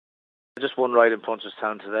Just one ride in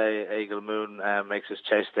Punchestown today. Eagle Moon makes his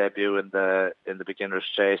chase debut in the beginner's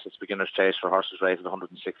chase. It's beginner's chase for horses rated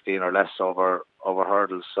 116 or less over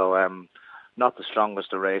hurdles. So not the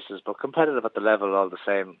strongest of races, but competitive at the level all the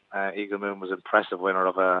same. Eagle Moon was impressive winner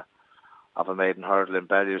of a maiden hurdle in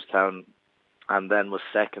Bellewstown, and then was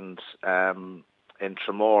second in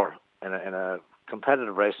Tramore in a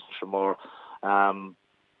competitive race in Tramore.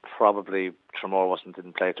 Probably Tramore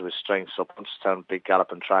didn't play to his strengths, so Punchestown, big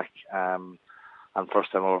galloping track, and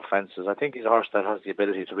first time over fences. I think he's a horse that has the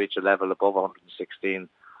ability to reach a level above 116,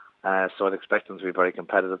 so I'd expect him to be very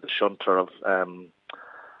competitive. The shunter of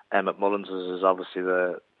Emmett Mullins is obviously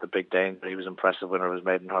the big danger. He was impressive winner of his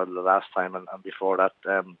maiden hurdle the last time, and before that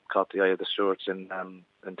caught the eye of the stewards in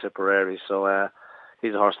Tipperary. So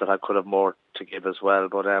he's a horse that I could have more to give as well.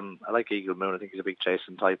 But I like Eagle Moon. I think he's a big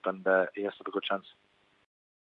chasing type, and he has to have a good chance.